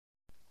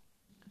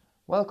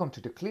Welcome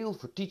to the CLIL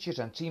for Teachers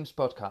and Teams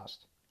podcast.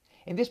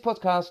 In this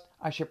podcast,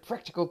 I share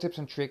practical tips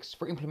and tricks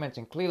for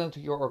implementing CLIL into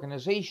your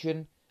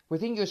organization,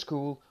 within your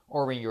school,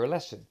 or in your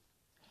lesson.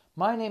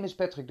 My name is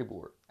Patrick de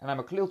Boer, and I'm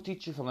a CLIL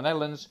teacher from the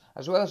Netherlands,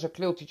 as well as a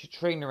CLIL teacher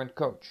trainer and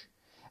coach.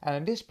 And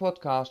in this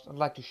podcast, I'd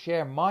like to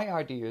share my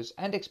ideas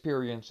and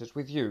experiences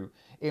with you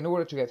in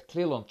order to get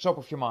CLIL on top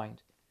of your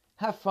mind.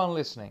 Have fun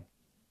listening.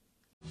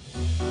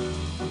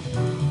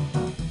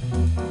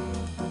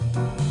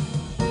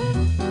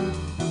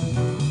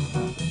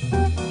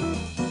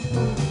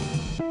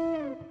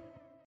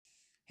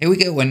 Here we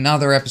go,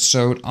 another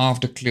episode of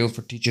the CLIL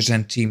for Teachers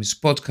and Teams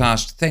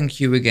podcast. Thank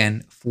you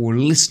again for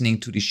listening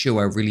to the show.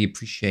 I really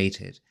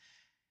appreciate it.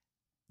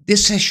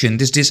 This session,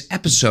 this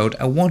episode,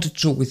 I want to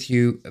talk with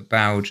you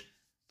about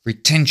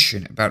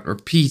retention, about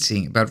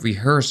repeating, about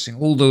rehearsing,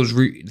 all those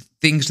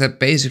things that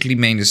basically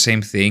mean the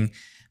same thing,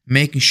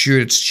 making sure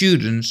that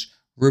students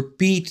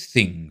repeat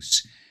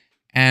things.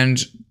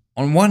 And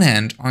on one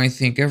hand, I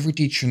think every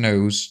teacher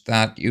knows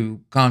that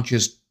you can't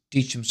just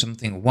teach them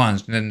something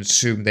once and then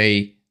assume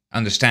they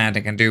understand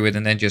and can do it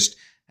and then just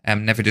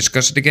never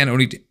discuss it again,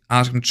 only to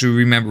ask them to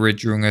remember it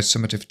during a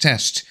summative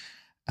test.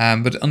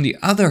 But on the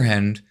other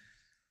hand,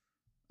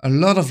 a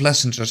lot of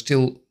lessons are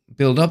still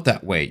built up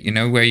that way,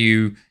 where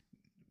you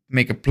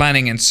make a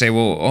planning and say,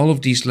 well, all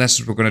of these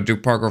lessons we're going to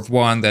do paragraph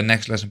 1, the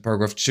next lesson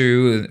paragraph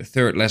 2, the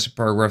third lesson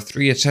paragraph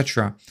 3,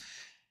 etc.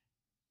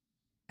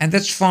 And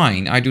that's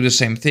fine. I do the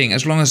same thing,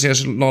 as long as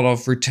there's a lot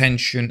of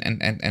retention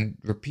and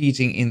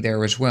repeating in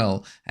there as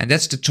well. And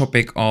that's the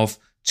topic of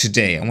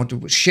today. I want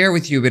to share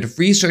with you a bit of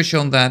research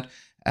on that.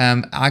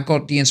 I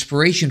got the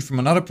inspiration from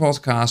another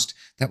podcast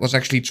that was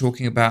actually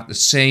talking about the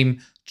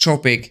same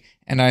topic,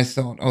 and I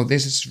thought, oh,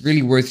 this is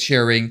really worth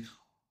sharing,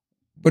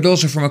 but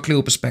also from a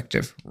CLIL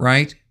perspective,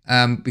 right?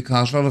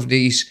 Because a lot of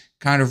these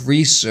kind of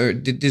research,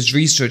 this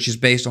research is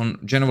based on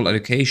general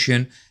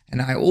education,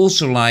 and I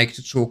also like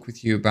to talk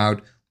with you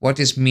about what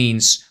this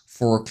means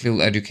for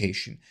CLIL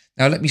education.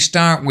 Now, let me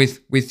start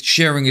with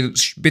sharing a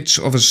bit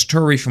of a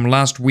story from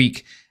last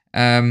week.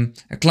 A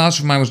class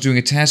of mine was doing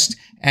a test,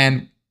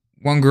 and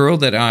one girl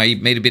that I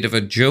made a bit of a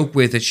joke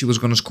with that she was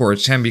going to score a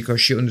 10 because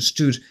she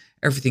understood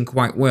everything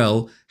quite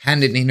well,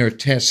 handed in her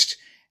test,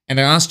 and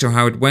I asked her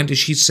how it went, and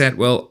she said,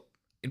 well,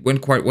 it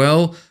went quite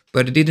well,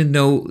 but I didn't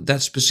know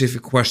that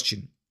specific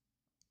question.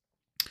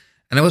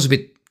 And I was a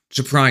bit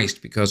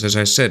surprised because, as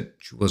I said,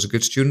 she was a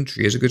good student,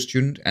 she is a good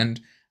student, and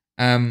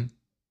I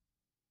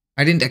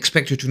didn't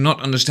expect her to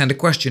not understand the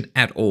question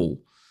at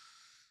all.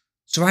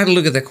 So I had a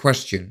look at that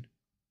question.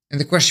 And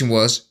the question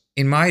was,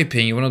 in my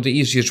opinion, one of the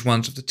easiest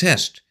ones of the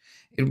test.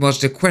 It was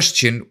the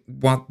question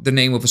what the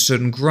name of a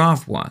certain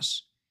graph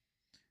was.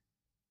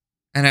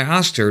 And I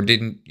asked her,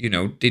 didn't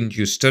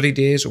you study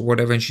this or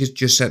whatever? And she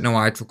just said, no,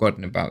 I had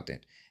forgotten about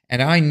it.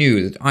 And I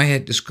knew that I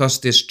had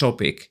discussed this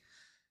topic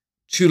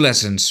 2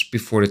 lessons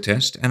before the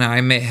test, and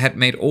I had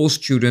made all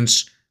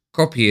students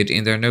copy it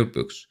in their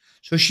notebooks.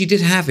 So she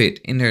did have it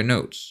in their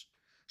notes.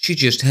 She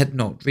just had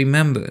not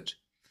remembered.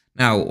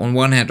 Now, on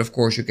one hand, of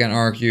course, you can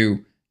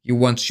argue you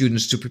want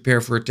students to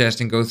prepare for a test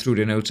and go through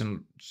the notes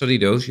and study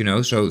those,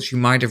 so she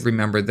might have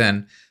remembered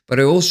then. But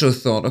I also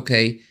thought,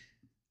 okay,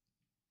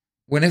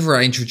 whenever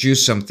I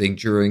introduce something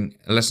during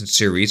a lesson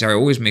series, I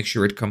always make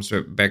sure it comes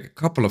back a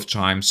couple of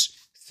times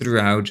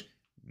throughout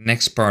the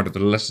next part of the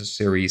lesson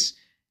series.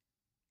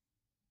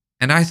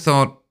 And I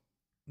thought,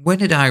 when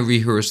did I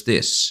rehearse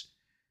this?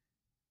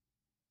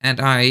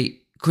 And I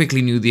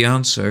quickly knew the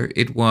answer.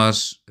 It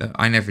was,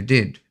 I never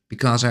did.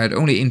 Because I had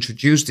only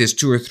introduced this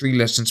 2 or 3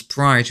 lessons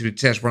prior to the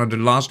test, one of the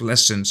last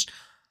lessons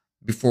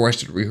before I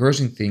started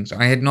rehearsing things.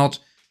 I had not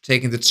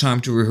taken the time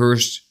to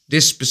rehearse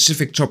this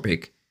specific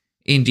topic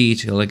in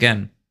detail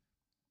again.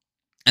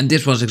 And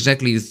this was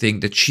exactly the thing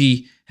that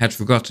she had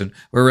forgotten.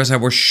 Whereas I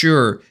was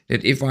sure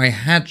that if I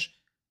had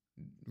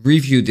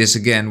reviewed this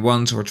again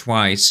once or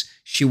twice,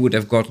 she would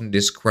have gotten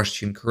this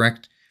question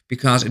correct,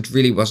 because it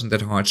really wasn't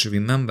that hard to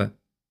remember.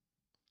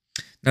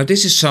 Now,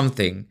 this is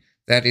something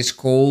that is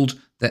called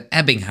the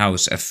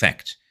Ebbinghaus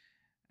effect.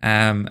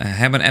 Herman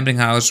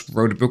Ebbinghaus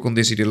wrote a book on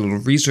this. He did a lot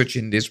of research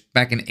in this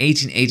back in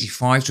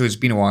 1885, so it's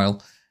been a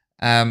while.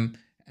 And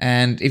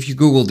if you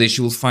Google this,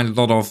 you will find a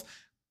lot of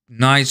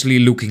nicely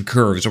looking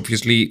curves.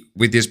 Obviously,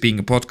 with this being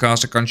a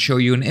podcast, I can't show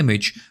you an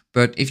image.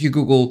 But if you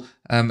Google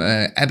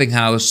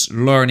Ebbinghaus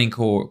learning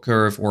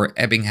curve or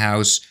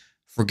Ebbinghaus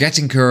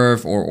forgetting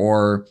curve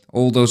or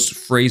all those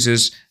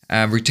phrases,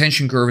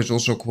 retention curve is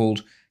also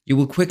called, you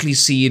will quickly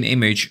see an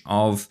image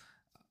of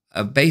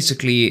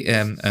basically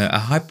a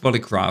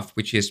hyperbolic graph,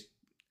 which is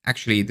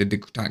actually the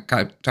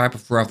type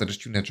of graph that a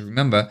student has to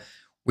remember,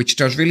 which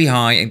starts really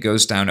high and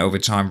goes down over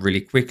time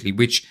really quickly,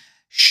 which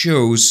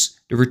shows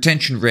the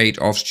retention rate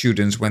of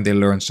students when they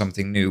learn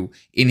something new.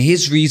 In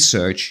his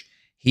research,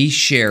 he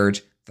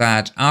shared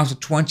that after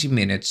 20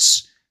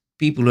 minutes,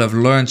 people who have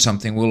learned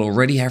something will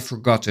already have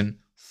forgotten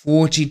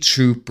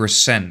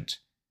 42%.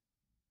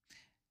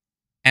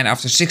 And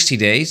after 60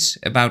 days,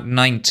 about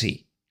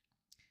 90%.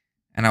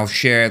 And I'll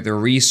share the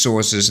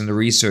resources and the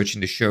research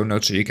in the show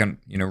notes so you can,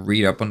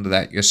 read up on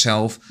that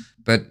yourself.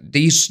 But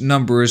these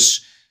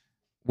numbers,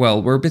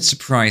 well, were a bit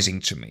surprising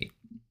to me.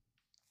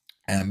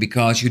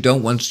 Because you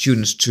don't want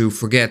students to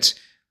forget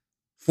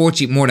more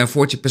than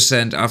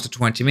 40% after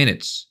 20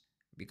 minutes.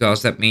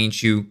 Because that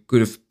means you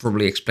could have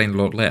probably explained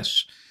a lot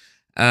less.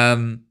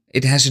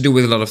 It has to do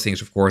with a lot of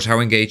things, of course. How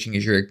engaging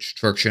is your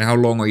instruction? How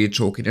long are you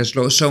talking?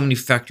 There's so many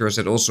factors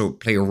that also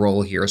play a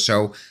role here.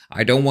 So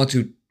I don't want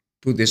to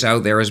put this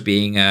out there as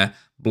being a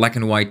black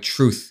and white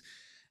truth.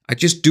 I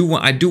do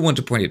want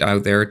to point it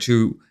out there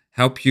to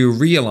help you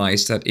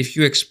realize that if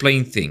you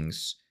explain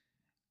things,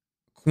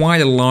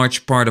 quite a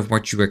large part of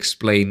what you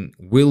explain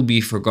will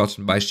be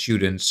forgotten by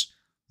students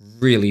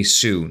really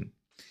soon.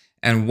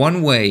 And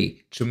one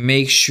way to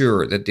make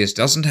sure that this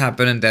doesn't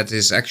happen, and that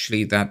is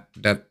actually that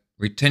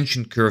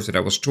retention curve that I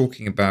was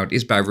talking about,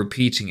 is by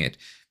repeating it.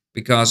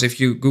 Because if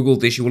you Google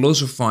this, you will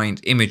also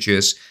find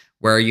images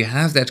where you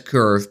have that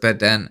curve, but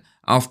then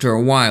after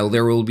a while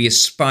there will be a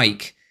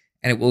spike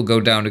and it will go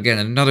down again,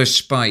 another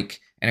spike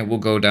and it will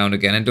go down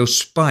again. And those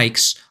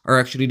spikes are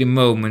actually the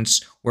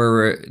moments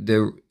where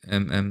the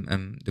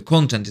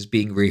content is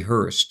being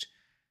rehearsed.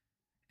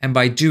 And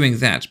by doing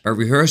that, by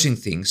rehearsing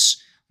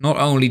things, not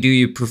only do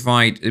you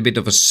provide a bit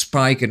of a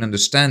spike in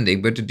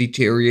understanding, but the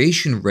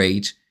deterioration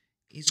rate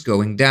is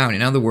going down.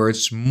 In other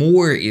words,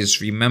 more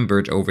is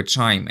remembered over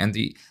time, and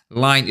the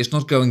line is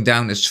not going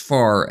down as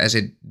far as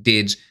it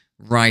did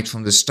right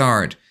from the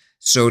start.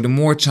 So the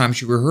more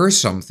times you rehearse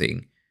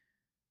something,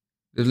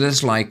 the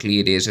less likely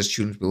it is that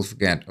students will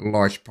forget a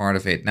large part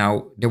of it.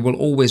 Now, there will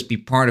always be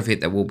part of it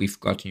that will be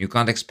forgotten. You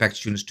can't expect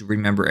students to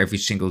remember every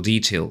single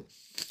detail.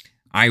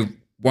 I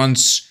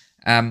once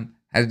had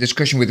a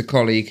discussion with a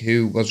colleague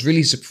who was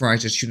really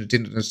surprised that students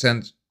didn't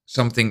understand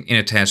something in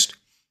a test,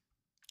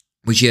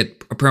 which he had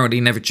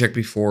apparently never checked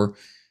before,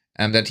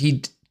 and that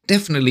he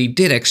definitely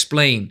did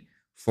explain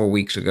 4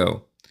 weeks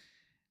ago.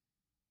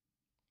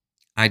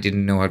 I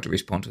didn't know how to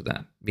respond to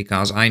that,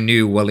 because I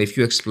knew, well, if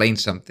you explain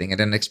something and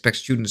then expect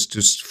students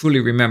to fully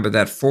remember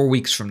that 4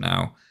 weeks from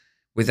now,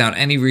 without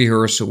any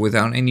rehearsal,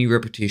 without any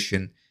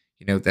repetition,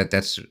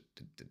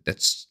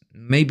 that's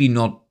maybe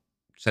not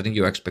setting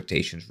your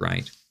expectations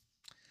right.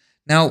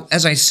 Now,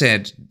 as I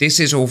said, this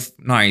is all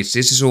nice.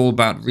 This is all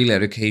about real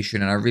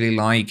education, and I really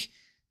like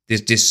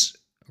this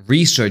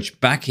research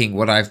backing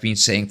what I've been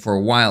saying for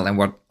a while, and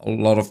what a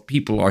lot of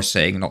people are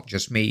saying, not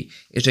just me,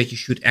 is that you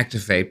should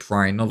activate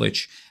prior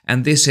knowledge.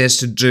 And this has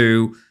to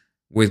do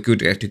with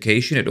good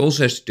education. It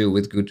also has to do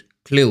with good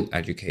CLIL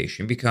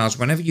education, because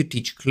whenever you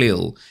teach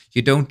CLIL,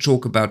 you don't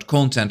talk about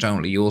content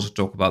only, you also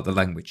talk about the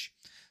language.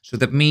 So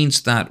that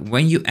means that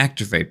when you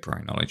activate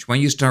prior knowledge,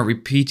 when you start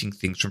repeating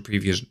things from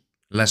previous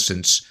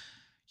lessons,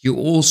 you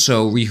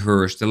also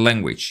rehearse the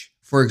language.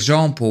 For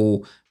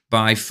example,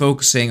 by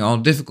focusing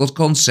on difficult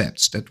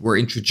concepts that were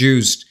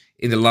introduced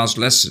in the last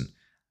lesson.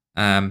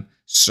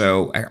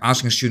 So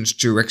asking students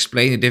to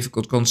explain a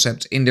difficult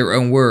concept in their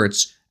own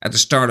words at the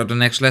start of the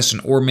next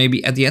lesson, or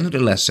maybe at the end of the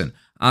lesson,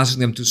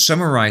 asking them to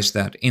summarize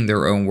that in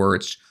their own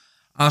words.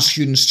 Ask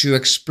students to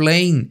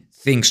explain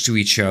things to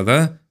each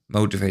other,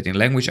 motivating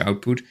language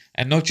output,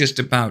 and not just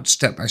about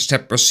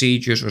step-by-step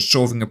procedures or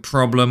solving a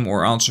problem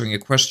or answering a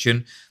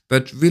question,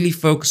 but really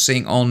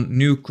focusing on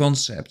new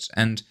concepts,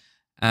 and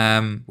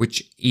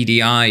which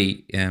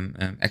EDI,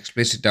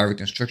 explicit direct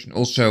instruction,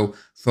 also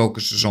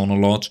focuses on a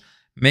lot,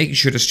 making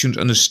sure that students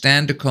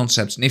understand the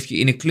concepts. And if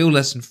you in a CLIL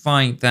lesson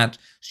find that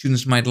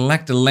students might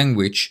lack the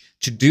language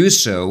to do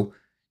so,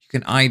 you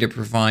can either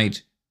provide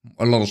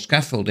a lot of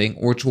scaffolding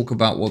or talk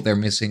about what they're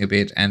missing a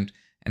bit and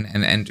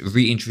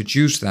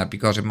reintroduce that,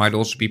 because it might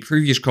also be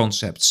previous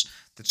concepts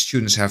that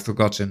students have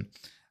forgotten.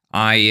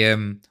 I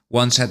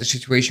once had a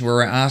situation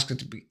where I asked at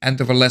the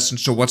end of a lesson,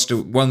 so what's the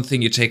one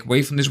thing you take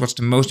away from this? What's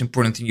the most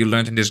important thing you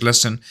learned in this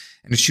lesson?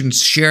 And the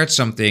students shared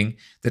something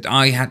that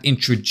I had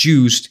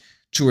introduced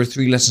 2 or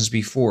 3 lessons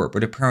before.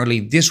 But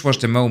apparently this was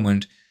the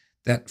moment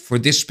that for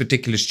this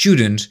particular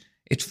student,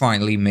 it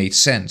finally made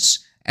sense.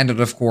 And that,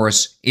 of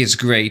course, is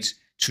great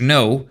to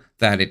know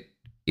that it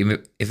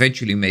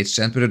eventually made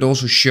sense, but it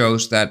also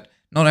shows that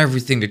not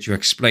everything that you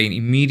explain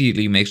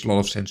immediately makes a lot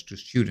of sense to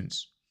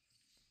students.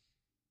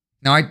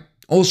 Now, I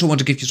also want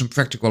to give you some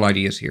practical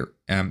ideas here.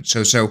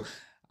 So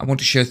I want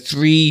to share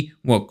 3,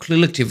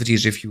 CLIL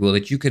activities, if you will,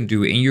 that you can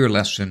do in your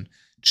lesson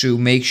to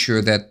make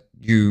sure that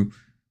you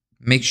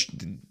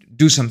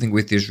do something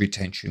with this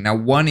retention. Now,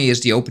 one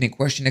is the opening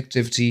question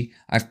activity.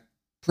 I've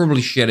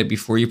probably shared it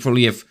before. You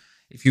probably have,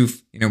 if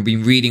you've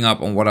been reading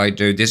up on what I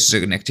do. This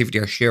is an activity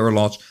I share a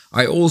lot.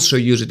 I also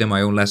use it in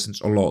my own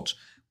lessons a lot,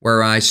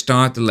 where I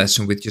start the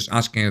lesson with just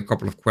asking a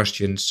couple of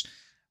questions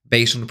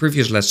based on the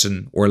previous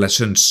lesson or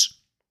lessons.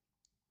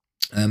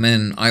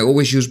 And I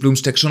always use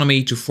Bloom's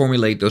taxonomy to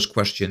formulate those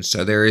questions.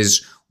 So there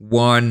is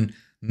one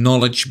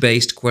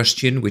knowledge-based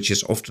question, which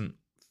is often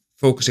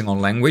focusing on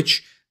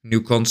language,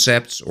 new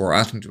concepts, or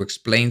asking to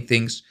explain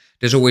things.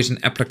 There's always an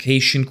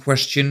application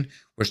question,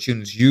 where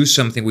students use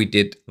something we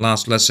did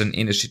last lesson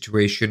in a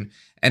situation.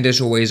 And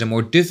there's always a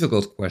more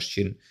difficult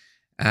question,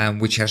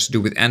 which has to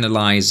do with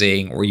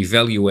analyzing or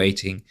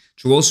evaluating,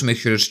 to also make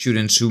sure that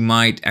students who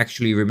might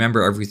actually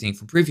remember everything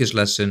from previous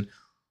lesson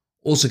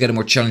also get a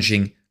more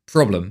challenging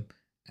problem,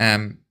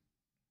 and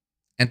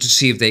to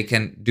see if they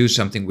can do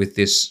something with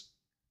this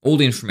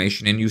old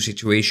information in new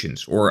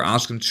situations, or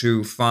ask them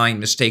to find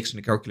mistakes in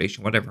the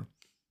calculation, whatever.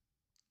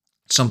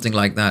 Something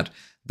like that.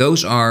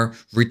 Those are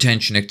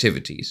retention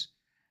activities.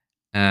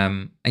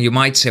 And you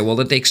might say, well,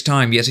 that takes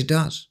time. Yes, it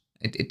does.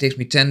 It takes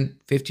me 10,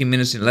 15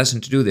 minutes in a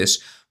lesson to do this.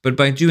 But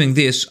by doing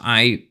this,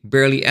 I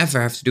barely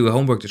ever have to do a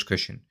homework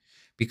discussion.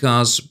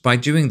 Because by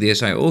doing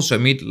this, I also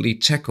immediately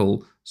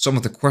tackle some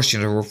of the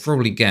questions I will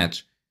probably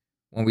get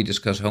when we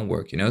discuss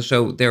homework,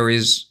 So there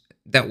is,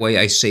 that way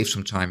I save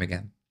some time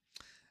again.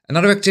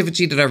 Another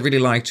activity that I really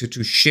like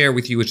to share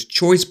with you is a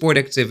choice board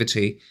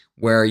activity,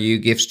 where you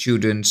give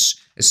students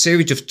a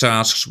series of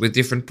tasks with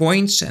different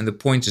points, and the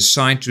points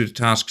assigned to the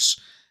tasks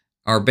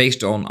are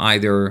based on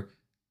either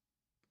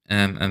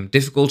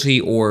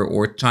difficulty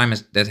or time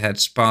that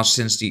has passed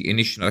since the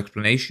initial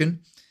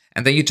explanation.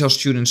 And then you tell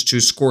students to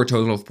score a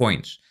total of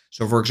points.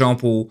 So for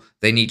example,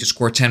 they need to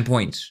score 10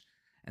 points.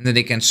 And then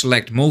they can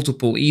select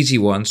multiple easy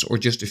ones or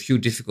just a few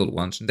difficult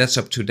ones. And that's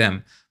up to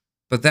them.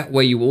 But that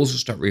way you also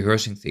start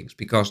rehearsing things,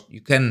 because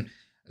you can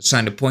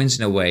assign the points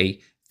in a way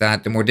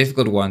that the more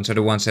difficult ones are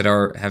the ones that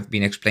have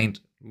been explained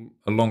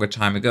a longer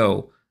time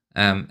ago.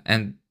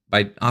 And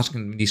by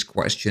asking them these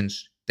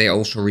questions, they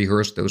also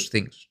rehearse those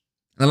things.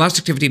 And the last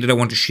activity that I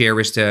want to share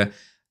is the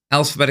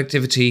alphabet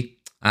activity.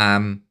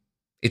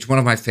 It's one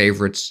of my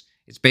favorites.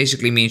 It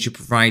basically means you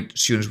provide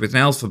students with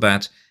an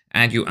alphabet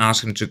and you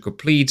ask them to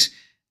complete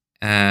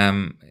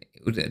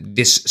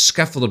this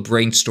scaffolded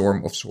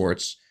brainstorm of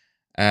sorts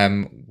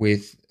on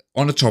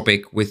a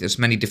topic with as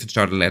many different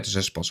starter letters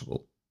as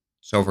possible.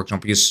 So, for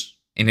example,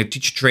 in a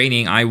teacher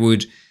training, I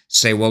would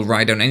say, well,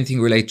 write down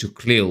anything related to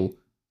CLIL,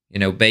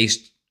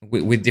 based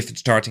with different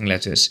starting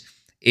letters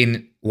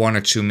in 1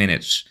 or 2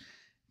 minutes.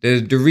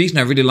 The reason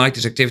I really like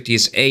this activity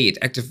is A, it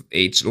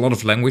activates a lot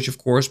of language, of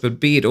course, but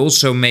B, it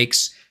also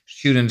makes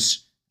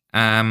students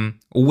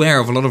aware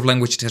of a lot of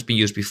language that has been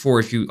used before.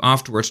 If you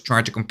afterwards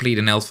try to complete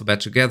an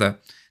alphabet together,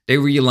 they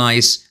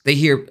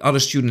hear other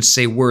students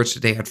say words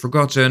that they had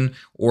forgotten,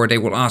 or they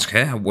will ask,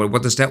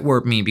 what does that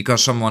word mean?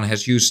 Because someone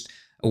has used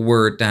a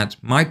word that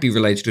might be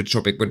related to the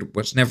topic, but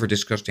was never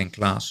discussed in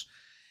class.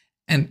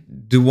 And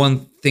the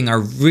one thing I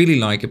really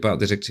like about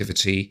this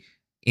activity,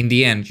 in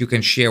the end, you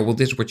can share, well,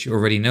 this is what you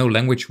already know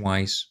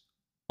language-wise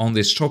on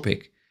this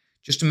topic,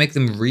 just to make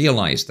them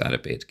realize that a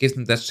bit, give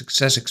them that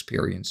success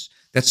experience.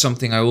 That's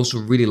something I also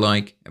really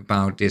like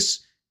about this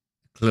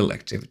CLIL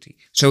activity.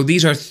 So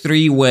these are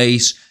 3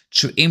 ways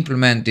to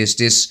implement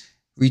this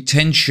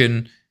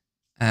retention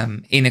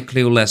in a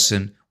CLIL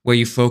lesson, where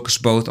you focus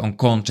both on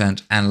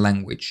content and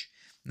language.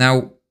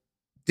 Now,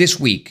 this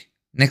week,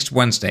 next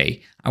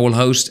Wednesday, I will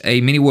host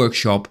a mini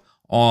workshop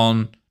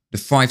on the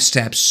 5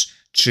 steps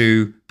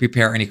to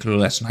prepare any CLIL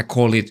lesson. I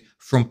call it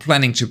From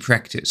Planning to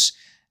Practice.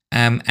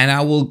 And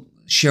I will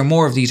share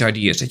more of these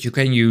ideas that you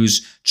can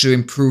use to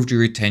improve the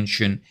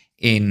retention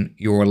in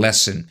your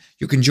lesson.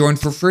 You can join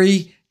for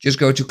free. Just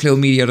go to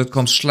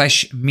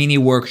clilmedia.com/mini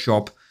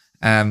workshop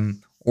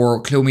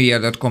or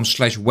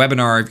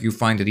clilmedia.com/webinar if you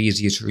find it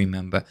easier to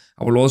remember.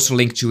 I will also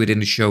link to it in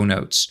the show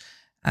notes.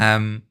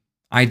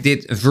 I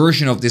did a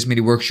version of this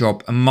mini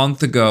workshop a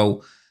month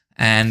ago,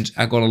 and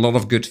I got a lot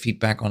of good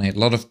feedback on it. A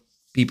lot of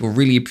people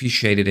really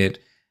appreciated it.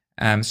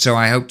 So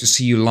I hope to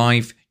see you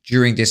live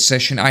during this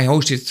session. I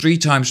host it 3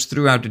 times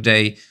throughout the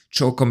day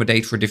to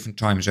accommodate for different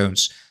time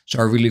zones. So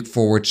I really look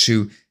forward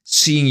to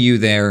seeing you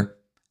there.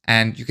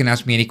 And you can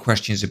ask me any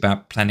questions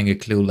about planning a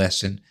CLIL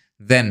lesson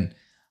then.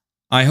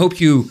 I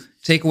hope you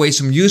take away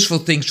some useful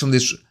things from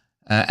this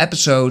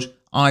episode.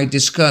 I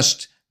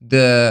discussed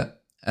the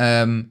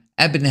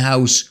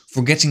Ebbinghaus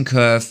forgetting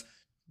curve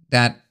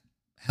that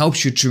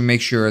helps you to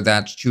make sure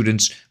that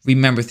students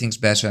remember things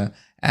better.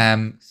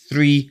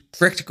 3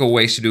 practical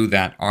ways to do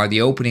that are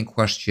the opening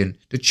question,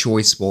 the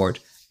choice board,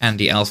 and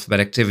the alphabet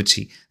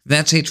activity.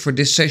 That's it for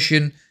this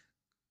session.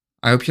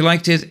 I hope you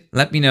liked it.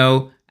 Let me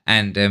know,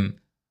 and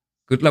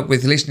good luck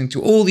with listening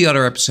to all the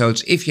other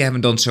episodes if you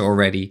haven't done so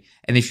already.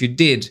 And if you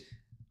did,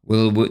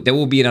 there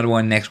will be another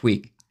one next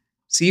week.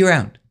 See you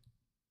around.